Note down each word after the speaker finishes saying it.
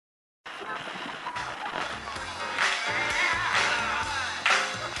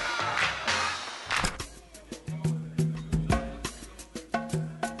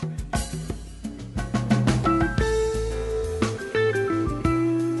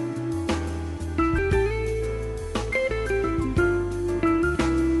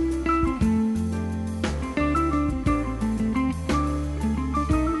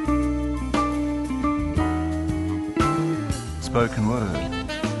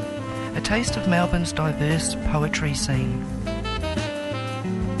taste of Melbourne's diverse poetry scene.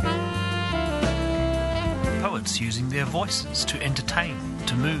 Poets using their voices to entertain,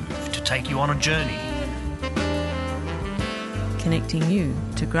 to move, to take you on a journey. Connecting you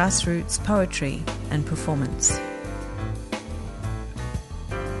to grassroots poetry and performance.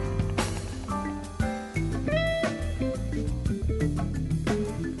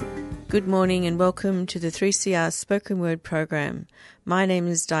 Good morning and welcome to the 3CR Spoken Word program. My name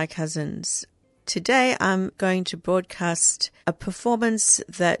is Cousens. Today I'm going to broadcast a performance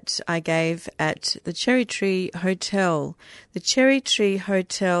that I gave at the Cherry Tree Hotel. The Cherry Tree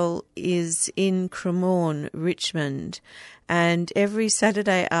Hotel is in Cremorne, Richmond, and every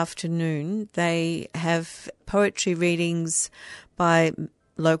Saturday afternoon they have poetry readings by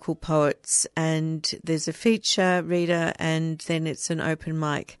local poets, and there's a feature reader and then it's an open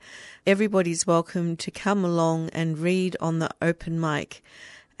mic. Everybody's welcome to come along and read on the open mic,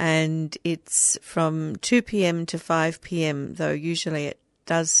 and it's from 2 p.m. to 5 p.m, though usually it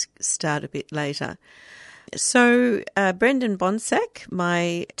does start a bit later. So Brendan Bonsack,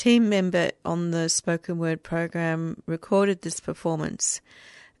 my team member on the Spoken Word program, recorded this performance,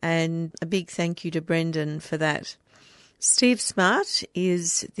 and a big thank you to Brendan for that. Steve Smart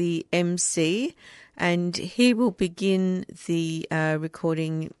is the MC, and he will begin the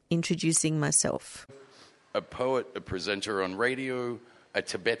recording introducing myself. A poet, a presenter on radio, a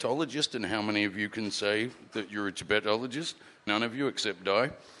Tibetologist, and how many of you can say that you're a Tibetologist? None of you except Di.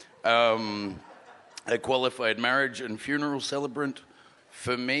 A qualified marriage and funeral celebrant.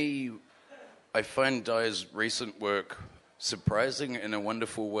 For me, I find Di's recent work surprising in a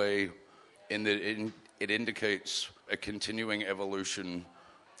wonderful way in that it indicates a continuing evolution.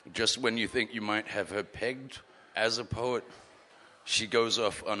 Just when you think you might have her pegged as a poet, she goes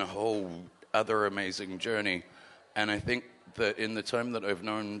off on a whole other amazing journey. And I think that in the time that I've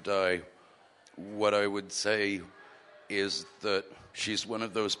known Di, what I would say is that she's one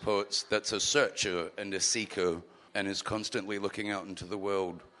of those poets that's a searcher and a seeker and is constantly looking out into the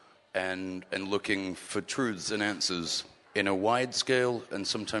world and looking for truths and answers in a wide scale and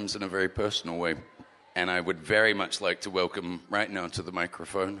sometimes in a very personal way. And I would very much like to welcome right now to the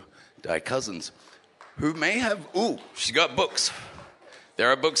microphone Di Cousens, who may have... Ooh, she got books. There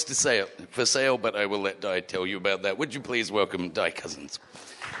are books for sale, but I will let Di tell you about that. Would you please welcome Di Cousens?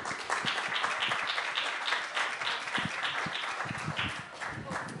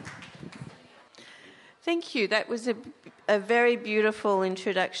 Thank you. That was a very beautiful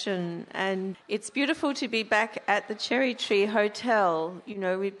introduction, and it's beautiful to be back at the Cherry Tree Hotel. You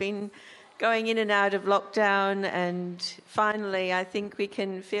know, we've been going in and out of lockdown, and finally I think we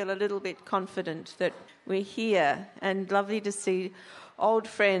can feel a little bit confident that we're here, and lovely to see old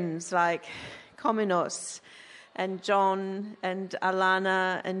friends like Kominos and John and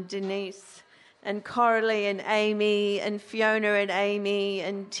Alana and Denise and Coralie and Amy and Fiona and Amy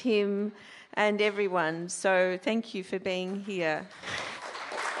and Tim and everyone. So thank you for being here.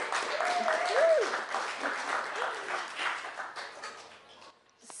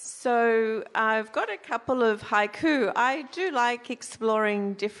 So I've got a couple of haiku. I do like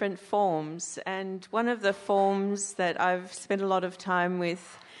exploring different forms, and one of the forms that I've spent a lot of time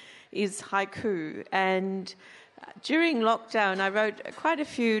with is haiku. And during lockdown, I wrote quite a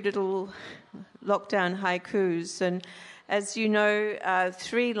few little lockdown haikus, and as you know,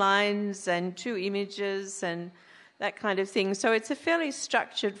 3 lines and 2 images and that kind of thing. So it's a fairly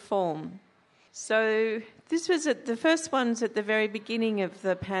structured form. So this was the first one's at the very beginning of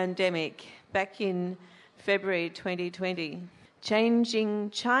the pandemic, back in February 2020. Changing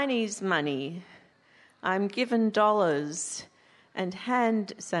Chinese money, I'm given dollars and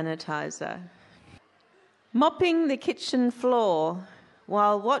hand sanitizer. Mopping the kitchen floor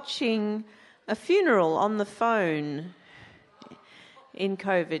while watching a funeral on the phone in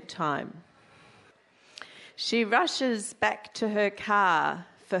COVID time. She rushes back to her car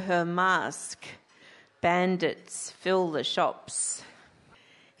for her mask. Bandits fill the shops.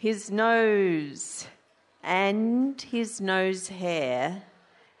 His nose and his nose hair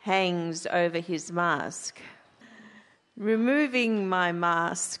hangs over his mask. Removing my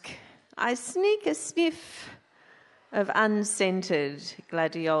mask, I sneak a sniff of unscented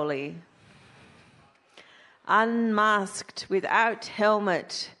gladioli. Unmasked without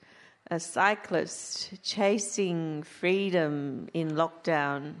helmet, a cyclist chasing freedom in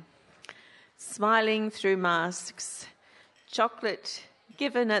lockdown. Smiling through masks, chocolate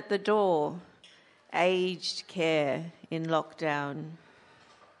given at the door, aged care in lockdown.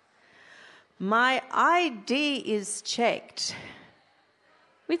 My ID is checked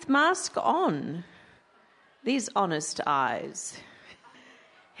with mask on, these honest eyes.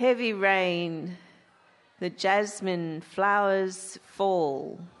 Heavy rain, the jasmine flowers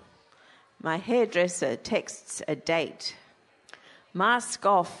fall. My hairdresser texts a date. Mask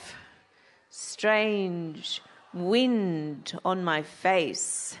off, strange wind on my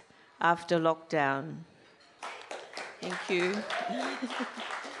face after lockdown. Thank you.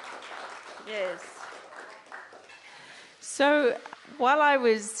 Yes. So while I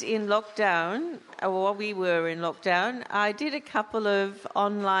was in lockdown, or while we were in lockdown, I did a couple of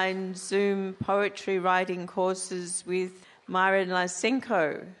online Zoom poetry writing courses with Myron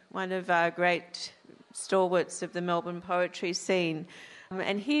Lysenko, one of our great stalwarts of the Melbourne poetry scene.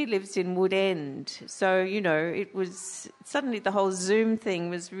 And he lives in Wood End. So, it was suddenly the whole Zoom thing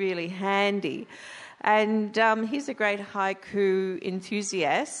was really handy. And he's a great haiku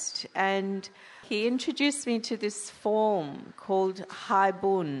enthusiast. And he introduced me to this form called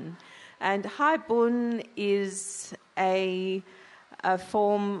haibun. And haibun is a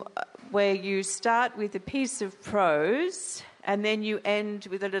form where you start with a piece of prose and then you end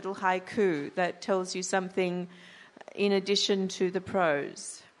with a little haiku that tells you something in addition to the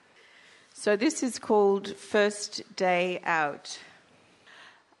prose. So this is called First Day Out.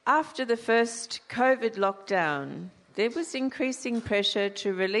 After the first COVID lockdown, there was increasing pressure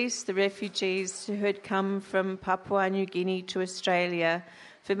to release the refugees who had come from Papua New Guinea to Australia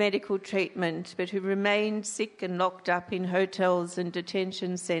for medical treatment, but who remained sick and locked up in hotels and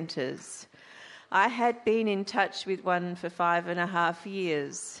detention centres. I had been in touch with one for 5.5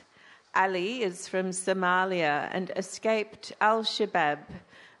 years. Ali is from Somalia and escaped Al-Shabaab,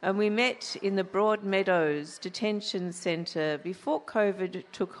 and we met in the Broadmeadows detention centre before COVID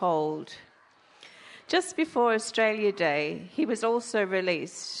took hold. Just before Australia Day, he was also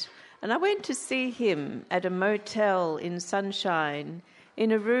released, and I went to see him at a motel in Sunshine,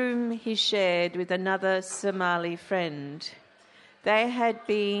 in a room he shared with another Somali friend. They had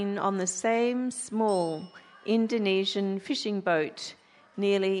been on the same small Indonesian fishing boat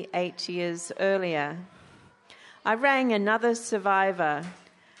nearly 8 years earlier. I rang another survivor,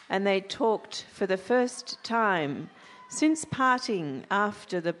 and they talked for the first time since parting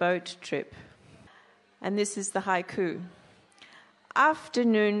after the boat trip. And this is the haiku.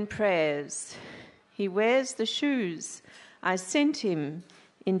 Afternoon prayers. He wears the shoes I sent him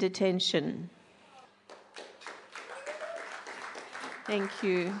in detention. Thank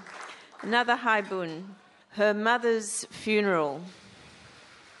you. Another haibun. Her mother's funeral.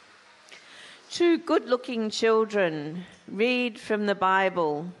 Two good-looking children read from the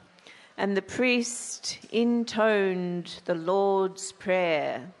Bible, and the priest intoned the Lord's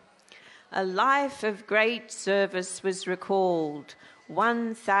Prayer. A life of great service was recalled,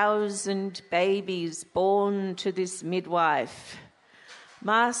 1,000 babies born to this midwife.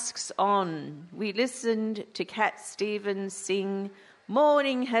 Masks on, we listened to Cat Stevens sing,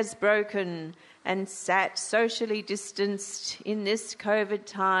 "Morning has broken," and sat socially distanced in this COVID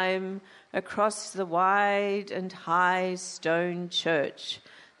time across the wide and high stone church,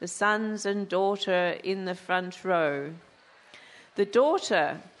 the sons and daughter in the front row. The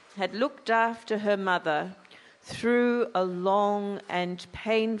daughter had looked after her mother through a long and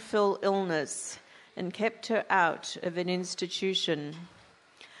painful illness and kept her out of an institution.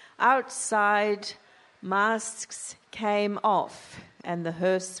 Outside, masks came off and the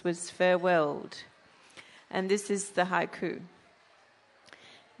hearse was farewelled. And this is the haiku.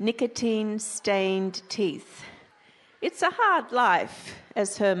 Nicotine-stained teeth. It's a hard life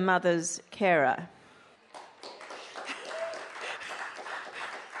as her mother's carer.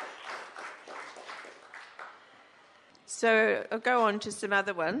 So I'll go on to some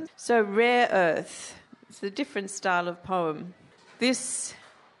other ones. So Rare Earth. It's a different style of poem. This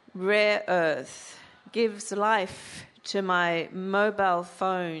rare earth gives life to my mobile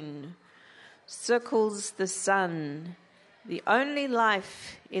phone, circles the sun. The only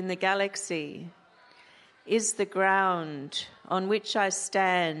life in the galaxy is the ground on which I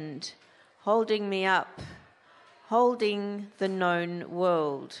stand, holding me up, holding the known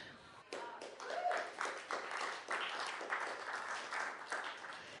world.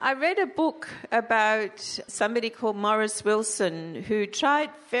 I read a book about somebody called Maurice Wilson who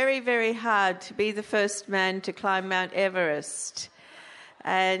tried very, very hard to be the first man to climb Mount Everest.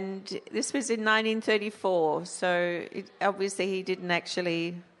 And this was in 1934, so obviously he didn't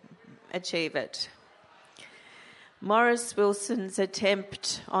actually achieve it. Maurice Wilson's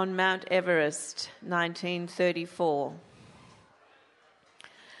attempt on Mount Everest, 1934.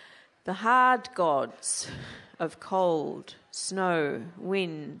 The hard gods of cold, snow,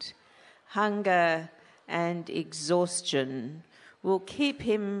 wind, hunger and exhaustion will keep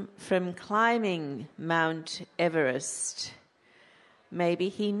him from climbing Mount Everest. Maybe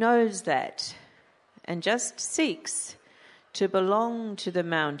he knows that and just seeks to belong to the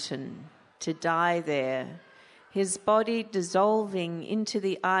mountain, to die there, his body dissolving into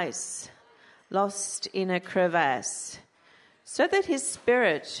the ice, lost in a crevasse, so that his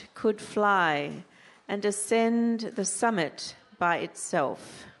spirit could fly and ascend the summit by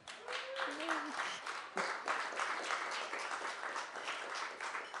itself.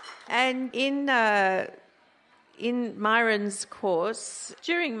 And in Myron's course,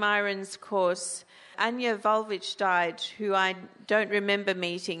 during Myron's course, Anja Volvich died, who I don't remember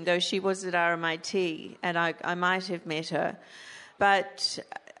meeting, though she was at RMIT, and I might have met her. But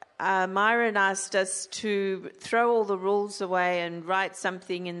Myron asked us to throw all the rules away and write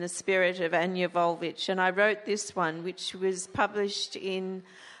something in the spirit of Anja Volvich, and I wrote this one, which was published in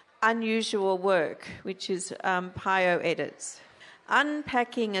Unusual Work, which is Pio Edits.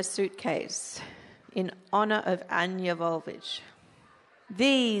 Unpacking a Suitcase in honour of Anja Volvich.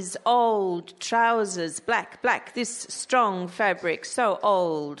 These old trousers, black, black, this strong fabric, so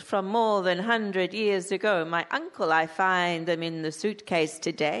old, from more than 100 years ago. My uncle, I find them in the suitcase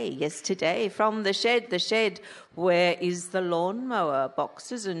today, yes, today, from the shed, where is the lawnmower,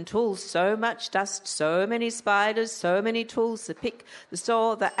 boxes and tools, so much dust, so many spiders, so many tools, the pick, the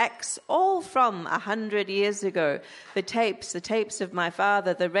saw, the axe, all from 100 years ago. The tapes of my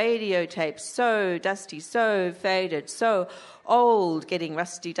father, the radio tapes, so dusty, so faded, so old, getting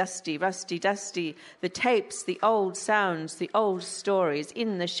rusty, dusty. The tapes, the old sounds, the old stories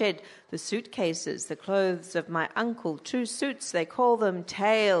in the shed, the suitcases, the clothes of my uncle, 2 suits, they call them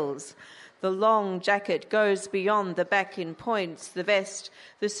tails. The long jacket goes beyond the back in points, the vest.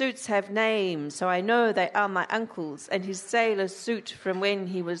 The suits have names, so I know they are my uncle's, and his sailor suit from when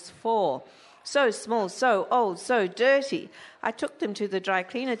he was 4. So small, so old, so dirty. I took them to the dry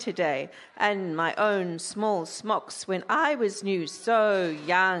cleaner today, and my own small smocks when I was new, so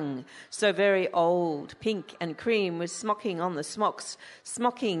young, so very old, pink and cream with smocking on the smocks,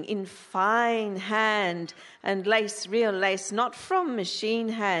 smocking in fine hand and lace, real lace, not from machine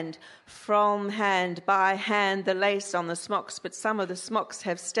hand, from hand, by hand, the lace on the smocks, but some of the smocks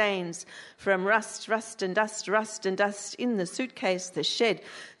have stains from rust and dust in the suitcase, the shed,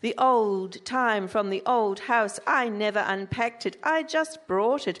 the old time from the old house. I never unpacked it, I just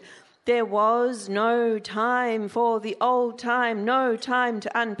brought it. There was no time for the old time, no time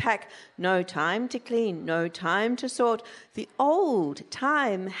to unpack, no time to clean, no time to sort. The old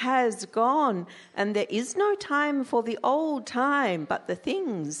time has gone, and there is no time for the old time, but the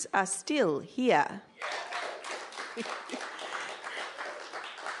things are still here. Thank you.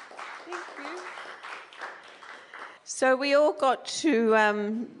 So we all got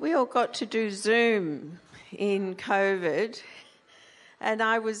to do Zoom in COVID. And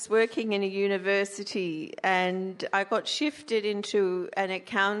I was working in a university, and I got shifted into an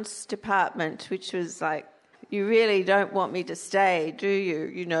accounts department, which was like, you really don't want me to stay, do you,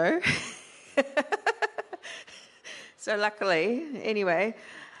 you know? So luckily, anyway,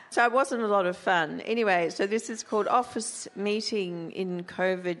 so it wasn't a lot of fun. Anyway, so this is called Office Meeting in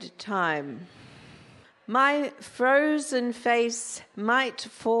COVID Time. My frozen face might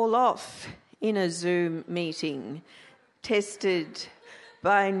fall off in a Zoom meeting, tested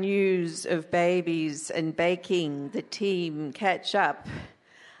by news of babies and baking, the team catch up.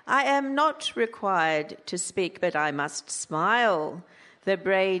 I am not required to speak, but I must smile. The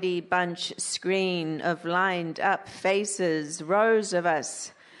Brady Bunch screen of lined up faces, rows of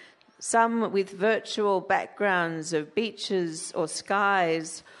us, some with virtual backgrounds of beaches or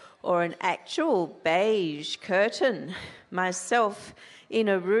skies, or an actual beige curtain, myself in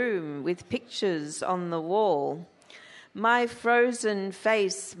a room with pictures on the wall. My frozen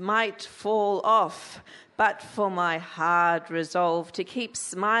face might fall off, but for my hard resolve to keep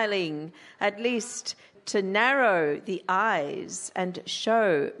smiling, at least to narrow the eyes and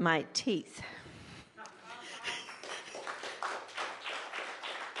show my teeth.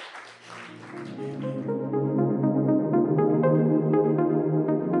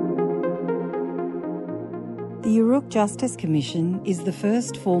 The Yurruk Justice Commission is the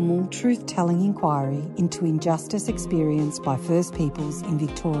first formal truth-telling inquiry into injustice experienced by First Peoples in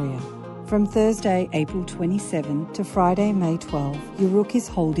Victoria. From Thursday, April 27 to Friday, May 12, Yurruk is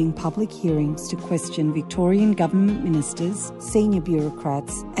holding public hearings to question Victorian government ministers, senior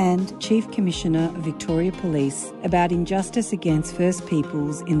bureaucrats and Chief Commissioner of Victoria Police about injustice against First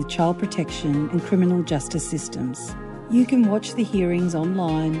Peoples in the child protection and criminal justice systems. You can watch the hearings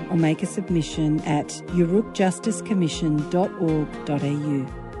online or make a submission at yurrukjusticecommission.org.au.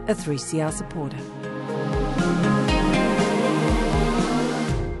 A 3CR supporter.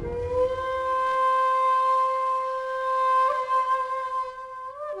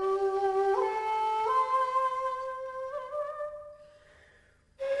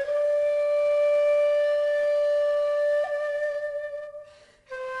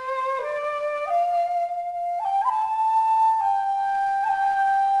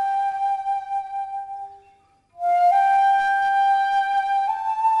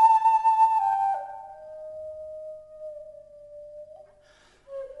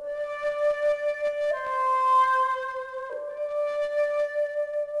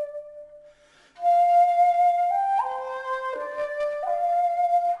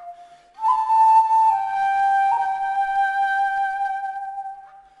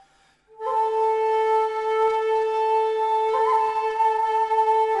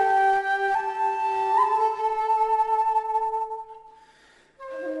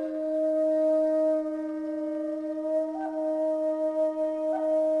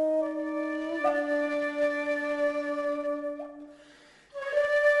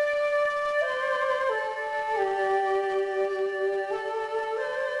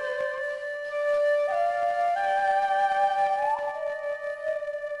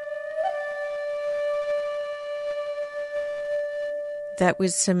 That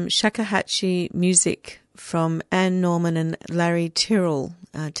was some shakuhachi music from Anne Norman and Larry Tyrrell,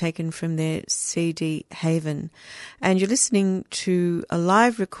 taken from their CD Haven. And you're listening to a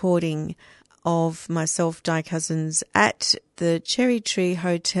live recording of myself, Di Cousens, at the Cherry Tree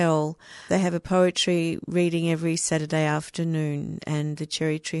Hotel. They have a poetry reading every Saturday afternoon, and the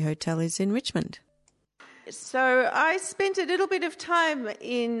Cherry Tree Hotel is in Richmond. So I spent a little bit of time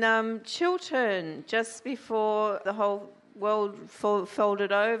in Chiltern just before the whole world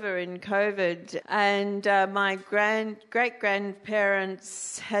folded over in COVID, and my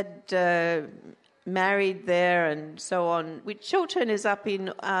great-grandparents had married there and so on. Chiltern is up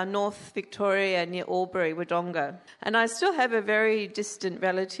in North Victoria near Albury, Wodonga, and I still have a very distant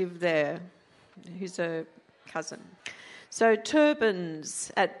relative there who's a cousin. So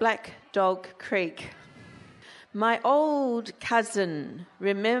turbans at Black Dog Creek. My old cousin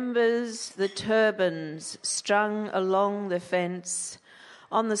remembers the turbans strung along the fence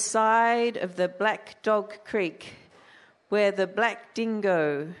on the side of the Black Dog Creek, where the black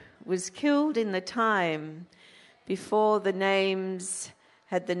dingo was killed in the time before the names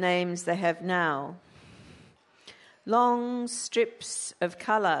had the names they have now. Long strips of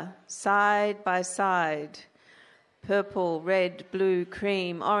colour, side by side, purple, red, blue,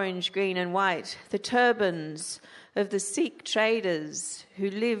 cream, orange, green and white, the turbans of the Sikh traders who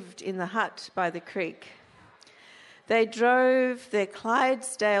lived in the hut by the creek. They drove their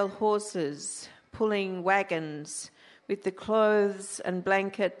Clydesdale horses, pulling wagons with the clothes and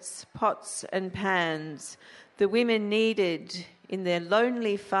blankets, pots and pans the women needed in their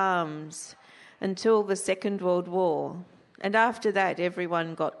lonely farms until the Second World War, and after that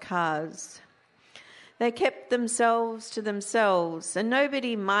everyone got cars. They kept themselves to themselves, and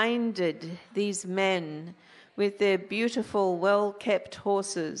nobody minded these men with their beautiful, well-kept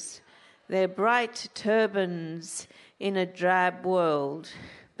horses, their bright turbans in a drab world.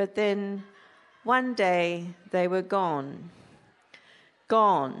 But then one day they were gone.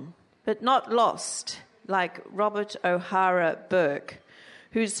 Gone, but not lost, like Robert O'Hara Burke,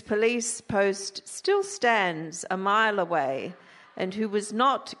 whose police post still stands a mile away and who was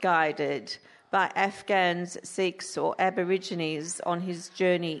not guided by Afghans, Sikhs or Aborigines on his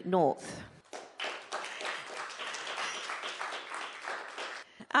journey north.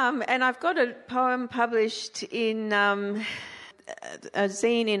 And I've got a poem published in a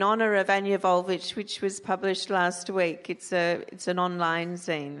zine in honour of Anya Volvich, which was published last week. It's an online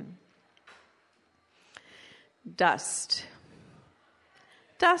zine. Dust.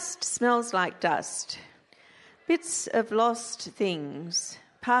 Dust smells like dust. Bits of lost things.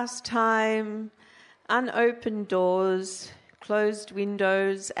 Past time, unopened doors, closed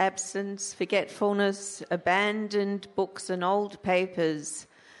windows, absence, forgetfulness, abandoned books and old papers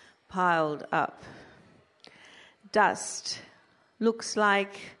piled up. Dust looks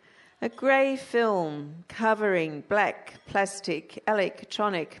like a grey film covering black plastic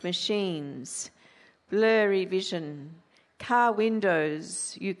electronic machines, blurry vision, car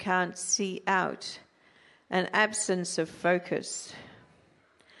windows you can't see out, an absence of focus.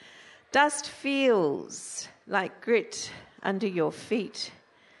 Dust feels like grit under your feet,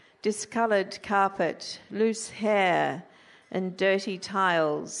 discoloured carpet, loose hair and dirty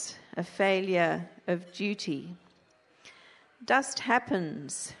tiles, a failure of duty. Dust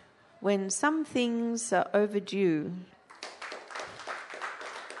happens when some things are overdue.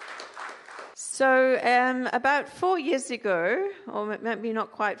 So about 4 years ago, or maybe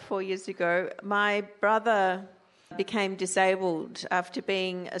not quite 4 years ago, my brother became disabled after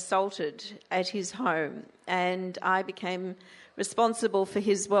being assaulted at his home, and I became responsible for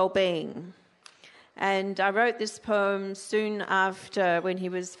his well-being. And I wrote this poem soon after, when he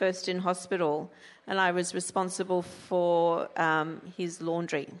was first in hospital, and I was responsible for his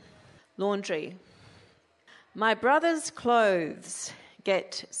laundry. Laundry. My brother's clothes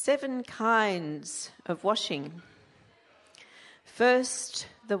get 7 kinds of washing. First,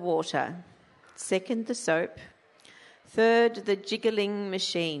 the water. Second, the soap. Third, the jiggling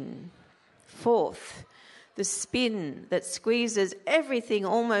machine. Fourth, the spin that squeezes everything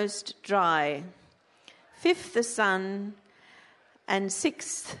almost dry. Fifth, the sun. And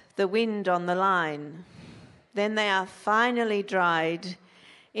sixth, the wind on the line. Then they are finally dried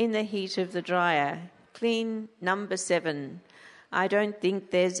in the heat of the dryer. Clean number 7. I don't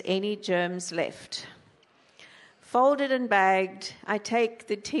think there's any germs left. Folded and bagged, I take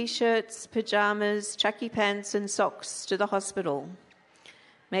the T-shirts, pyjamas, chucky pants and socks to the hospital.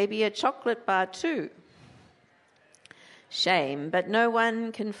 Maybe a chocolate bar too. Shame, but no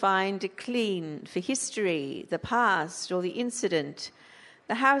one can find a clean for history, the past or the incident,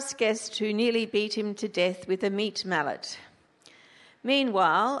 the house guest who nearly beat him to death with a meat mallet.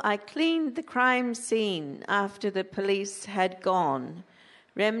 Meanwhile, I cleaned the crime scene after the police had gone,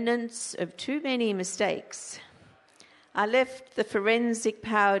 remnants of too many mistakes. I left the forensic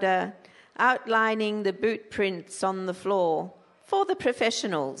powder outlining the boot prints on the floor for the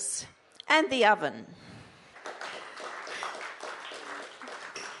professionals and the oven.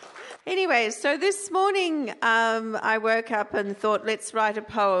 Anyway, so this morning I woke up and thought, let's write a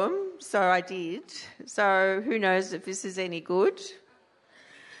poem. So I did. So who knows if this is any good.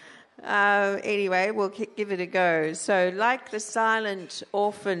 Anyway, we'll give it a go. So, like the silent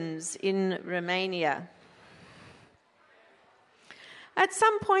orphans in Romania. At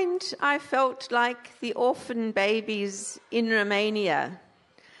some point, I felt like the orphan babies in Romania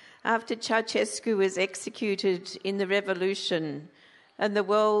after Ceausescu was executed in the revolution and the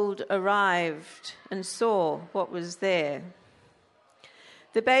world arrived and saw what was there.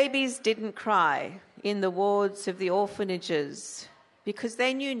 The babies didn't cry in the wards of the orphanages because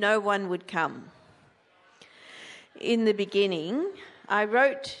they knew no one would come. In the beginning, I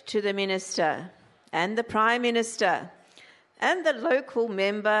wrote to the minister and the prime minister and the local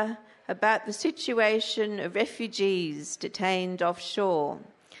member about the situation of refugees detained offshore,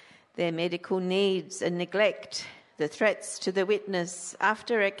 their medical needs and neglect, the threats to the witness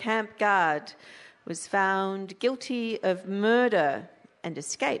after a camp guard was found guilty of murder and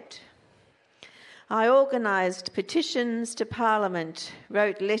escaped. I organised petitions to Parliament,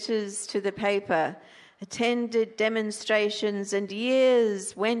 wrote letters to the paper, attended demonstrations, and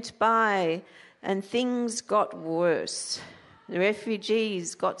years went by and things got worse. The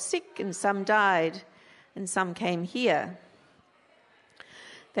refugees got sick and some died and some came here.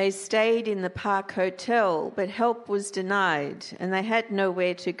 They stayed in the Park Hotel, but help was denied and they had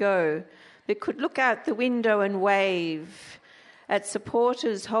nowhere to go, but could look out the window and wave at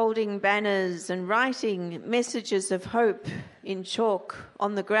supporters holding banners and writing messages of hope in chalk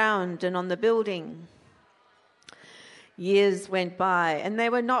on the ground and on the building. Years went by and they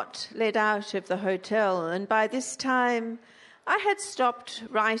were not let out of the hotel, and by this time I had stopped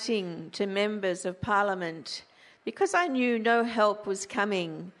writing to members of Parliament because I knew no help was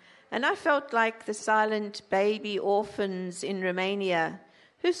coming, and I felt like the silent baby orphans in Romania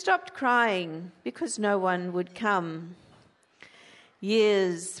who stopped crying because no one would come.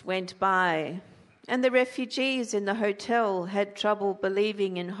 Years went by, and the refugees in the hotel had trouble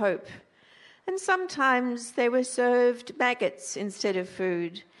believing in hope. And sometimes they were served maggots instead of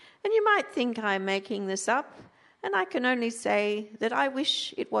food. And you might think I'm making this up, and I can only say that I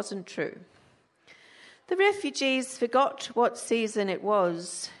wish it wasn't true. The refugees forgot what season it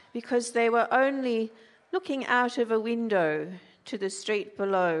was because they were only looking out of a window to the street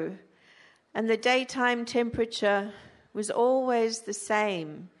below, and the daytime temperature was always the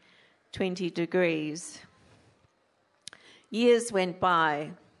same, 20 degrees. Years went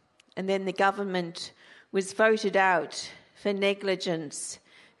by, and then the government was voted out for negligence,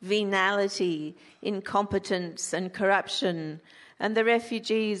 venality, incompetence and corruption, and the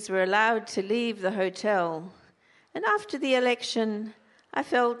refugees were allowed to leave the hotel. And after the election, I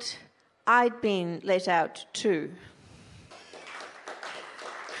felt I'd been let out too.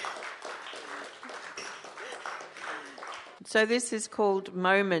 So this is called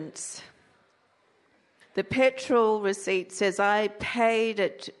Moments. The petrol receipt says I paid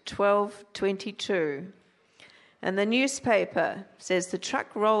at 12:22, and the newspaper says the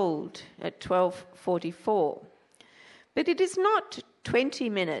truck rolled at 12:44. But it is not 20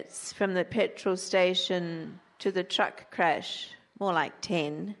 minutes from the petrol station to the truck crash, more like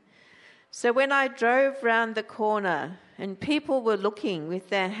 10. So when I drove round the corner and people were looking with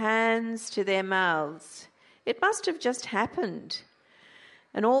their hands to their mouths, it must have just happened.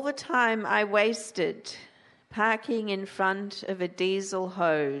 And all the time I wasted parking in front of a diesel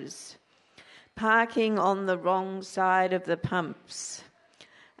hose, parking on the wrong side of the pumps,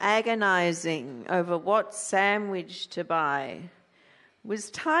 agonising over what sandwich to buy,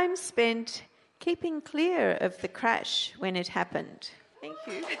 was time spent keeping clear of the crash when it happened. Thank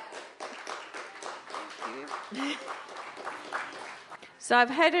you. Thank you. So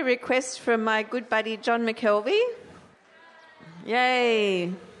I've had a request from my good buddy John McKelvey.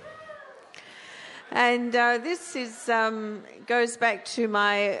 Yay. And this is goes back to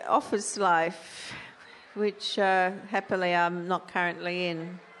my office life, which happily I'm not currently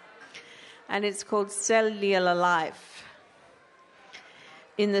in. And it's called Cellular Life.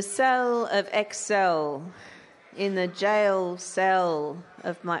 In the cell of Excel, in the jail cell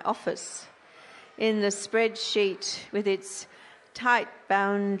of my office, in the spreadsheet with its tight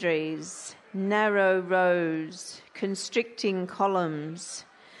boundaries, narrow rows, constricting columns,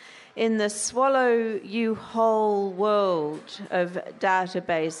 In the swallow you whole world of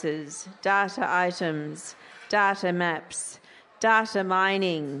databases, data items, data maps, data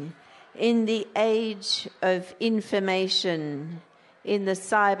mining, in the age of information, in the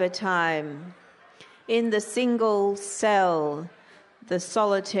cyber time, in the single cell, the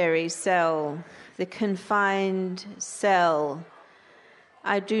solitary cell, the confined cell,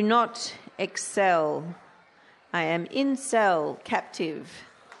 I do not excel. I am in cell, captive.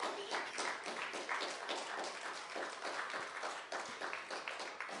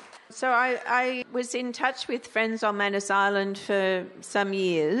 So I was in touch with friends on Manus Island for some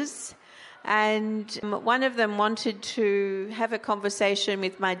years, and one of them wanted to have a conversation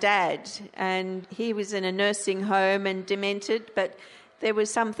with my dad, and he was in a nursing home and demented, but there were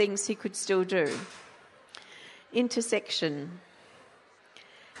some things he could still do. Intersection.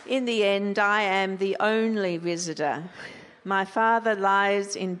 In the end, I am the only visitor. My father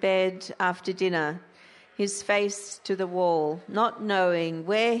lies in bed after dinner, his face to the wall, not knowing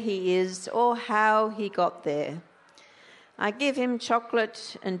where he is or how he got there. I give him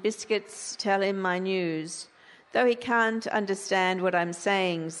chocolate and biscuits, tell him my news, though he can't understand what I'm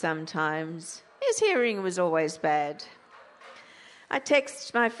saying sometimes. His hearing was always bad. I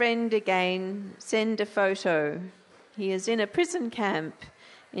text my friend again, send a photo. He is in a prison camp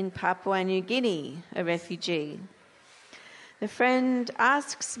in Papua New Guinea, a refugee. The friend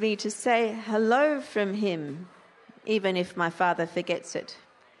asks me to say hello from him, even if my father forgets it.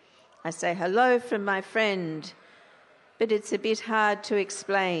 I say hello from my friend, but it's a bit hard to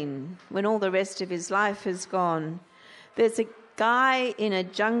explain when all the rest of his life has gone. There's a guy in a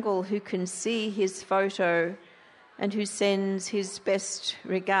jungle who can see his photo and who sends his best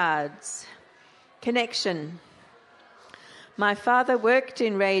regards. Connection. My father worked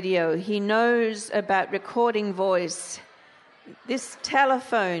in radio. He knows about recording voice. This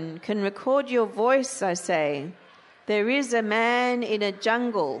telephone can record your voice, I say. There is a man in a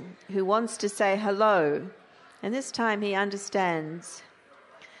jungle who wants to say hello, and this time he understands.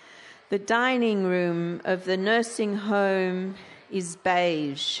 The dining room of the nursing home is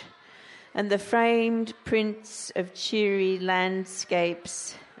beige, and the framed prints of cheery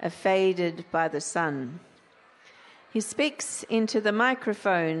landscapes are faded by the sun. He speaks into the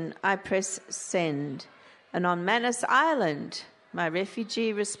microphone. I press send. And on Manus Island, my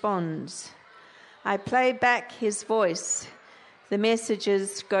refugee responds. I play back his voice. The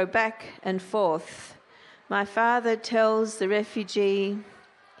messages go back and forth. My father tells the refugee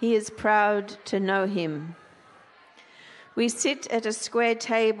he is proud to know him. We sit at a square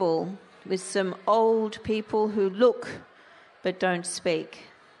table with some old people who look but don't speak.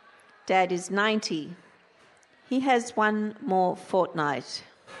 Dad is 90. He has one more fortnight.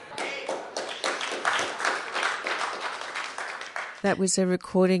 That was a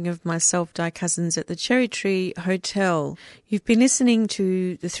recording of myself, Di Cousens, at the Cherry Tree Hotel. You've been listening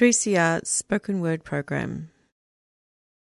to the 3CR Spoken Word program.